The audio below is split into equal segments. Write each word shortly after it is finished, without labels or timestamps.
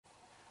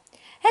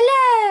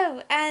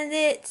and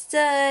it's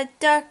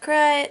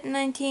Darkrai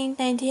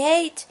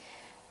 1998.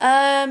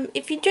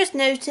 If you just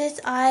noticed,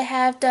 I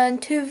have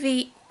done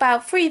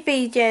about 3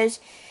 videos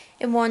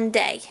in one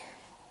day.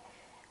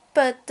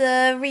 But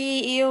the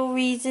real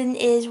reason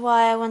is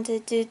why I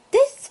wanted to do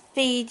this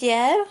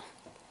video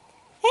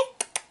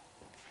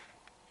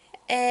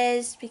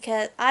is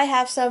because I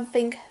have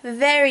something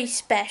very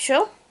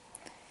special,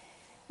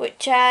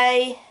 which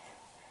I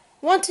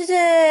wanted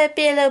to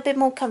be a little bit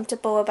more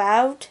comfortable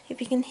about. If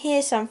you can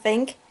hear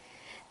something,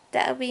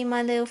 that'll be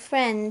my little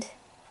friend,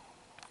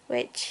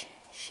 which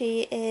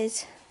she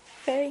is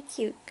very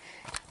cute.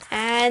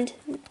 And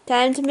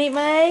time to meet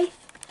my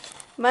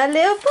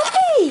little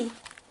puppy.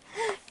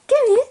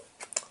 Come here.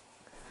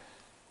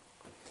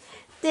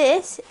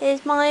 This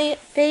is my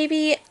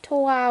baby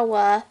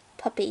Chihuahua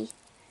puppy,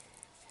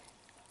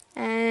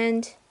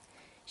 and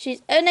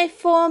she's only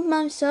 4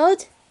 months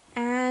old,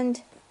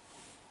 and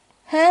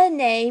her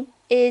name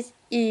is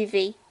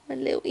Eevee, my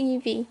little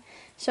Eevee.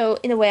 So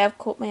in a way, I've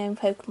caught my own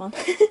Pokemon.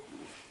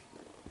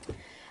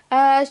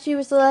 She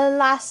was the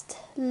last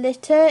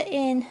litter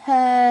in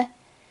her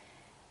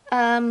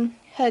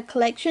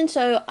collection,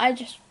 so I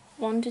just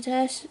wanted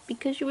her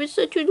because she was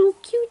such a little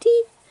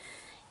cutie.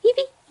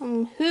 Eevee,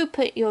 who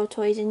put your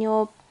toys in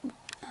your?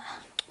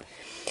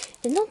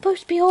 They're not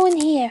supposed to be all in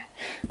here.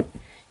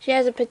 She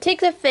has a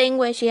particular thing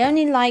where she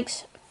only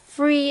likes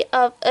 2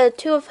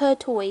 of her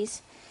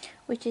toys,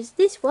 which is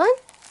this one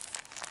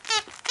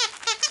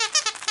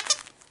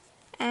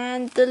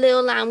and the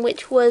little lamb,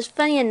 which was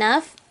funny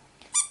enough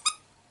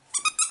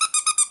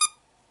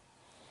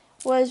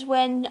was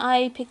when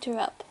I picked her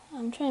up.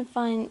 I'm trying to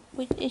find.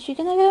 Is she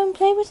gonna go and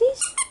play with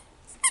these?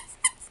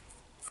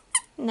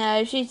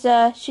 No, she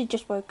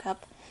just woke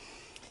up.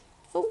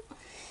 Oh.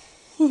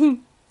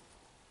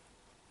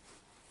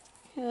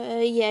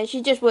 Yeah,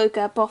 she just woke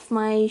up off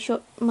my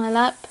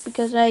lap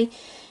because I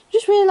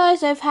just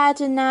realised I've had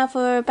her now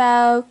for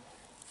about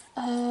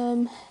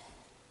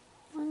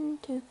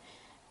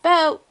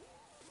about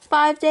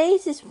 5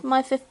 days. This is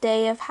my 5th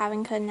day of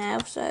having her now,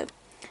 so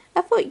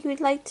I thought you would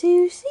like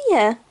to see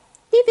her.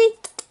 Eevee,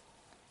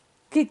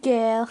 good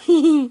girl.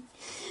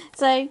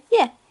 So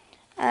yeah,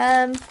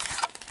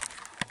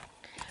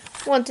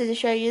 wanted to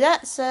show you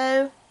that.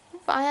 So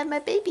I have my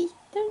baby,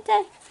 don't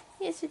I?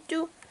 Yes, I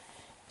do.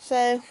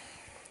 So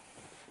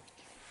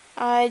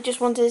I just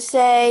wanted to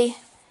say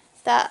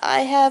that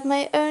I have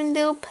my own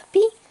little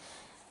puppy,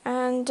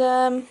 and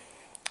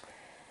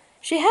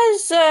she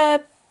has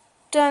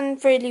done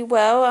really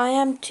well. I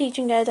am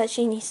teaching her that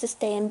she needs to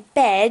stay in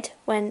bed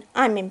when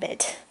I'm in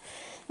bed.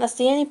 That's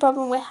the only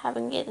problem we're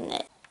having, isn't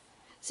it?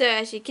 So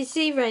as you can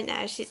see right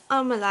now, she's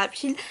on my lap.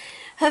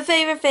 Her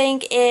favourite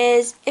thing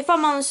is if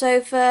I'm on the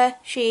sofa,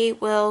 she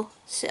will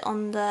sit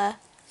on the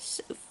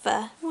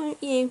sofa,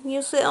 won't you?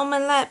 You'll sit on my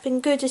lap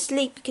and go to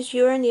sleep because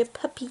you're only a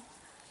puppy.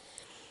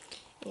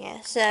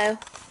 Yeah, so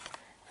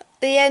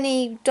the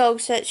only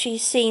dogs that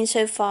she's seen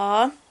so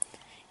far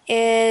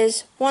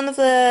is one of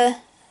the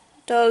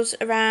dogs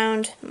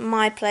around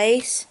my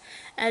place,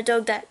 a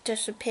dog that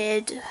just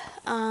appeared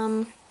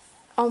on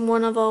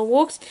one of our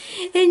walks,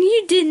 and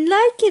you didn't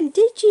like him,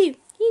 did you?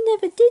 You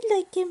never did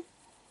like him.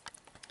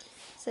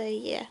 So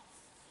yeah,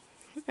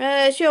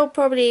 she'll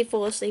probably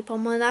fall asleep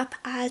on my lap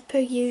as per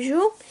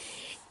usual.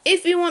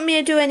 If you want me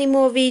to do any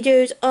more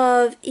videos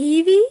of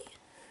Eevee,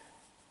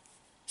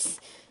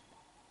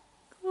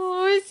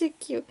 oh, it's so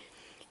cute.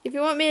 If you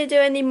want me to do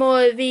any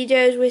more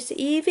videos with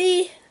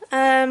Eevee,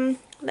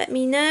 let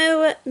me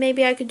know.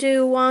 Maybe I could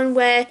do one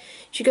where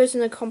she goes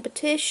in a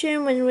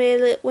competition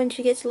when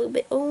she gets a little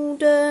bit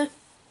older.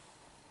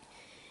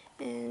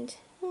 And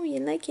oh, you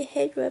like your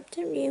head rubbed,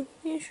 don't you?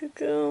 Yes, you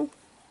do.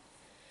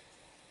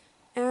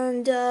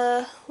 And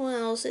what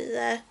else is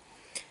there?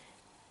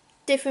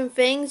 Different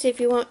things.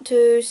 If you want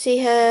to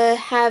see her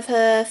have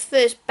her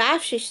first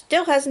bath, she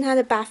still hasn't had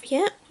a bath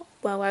yet.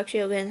 Well,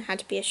 actually, we're going to have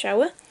to be a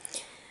shower.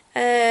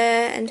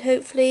 And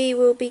hopefully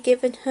we'll be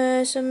giving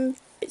her some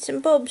bits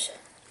and bobs,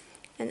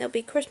 and it'll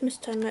be Christmas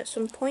time at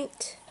some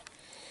point,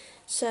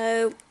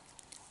 so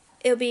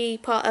it'll be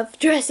part of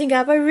dressing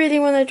up. I really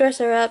want to dress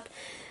her up,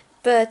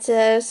 but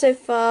so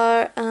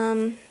far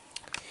I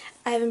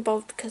haven't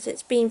bothered because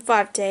it's been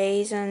 5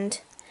 days, and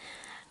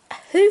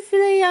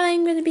hopefully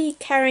I'm going to be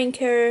carrying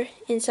her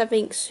in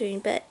something soon,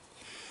 but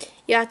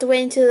you have to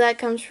wait until that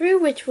comes through,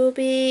 which will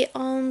be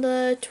on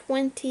the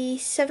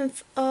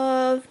 27th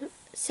of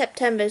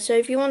September. So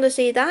if you want to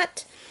see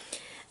that,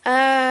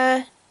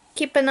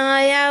 keep an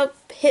eye out,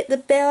 hit the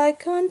bell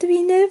icon to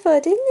be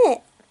notified, isn't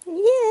it?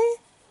 Yeah.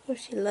 Oh,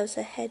 she loves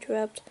her head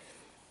rubbed.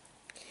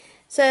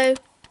 So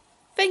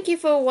thank you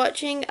for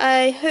watching.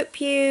 I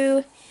hope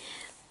you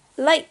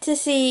like to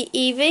see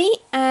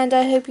Eevee, and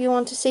I hope you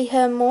want to see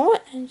her more,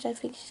 and I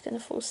think she's going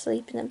to fall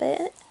asleep in a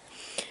bit.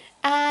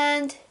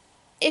 And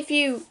if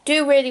you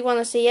do really want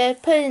to see her,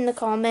 put it in the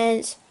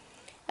comments,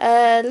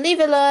 leave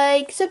a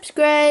like,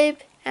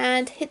 subscribe,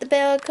 and hit the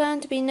bell icon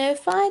to be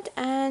notified,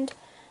 and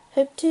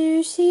hope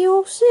to see you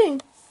all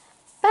soon.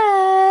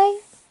 Bye!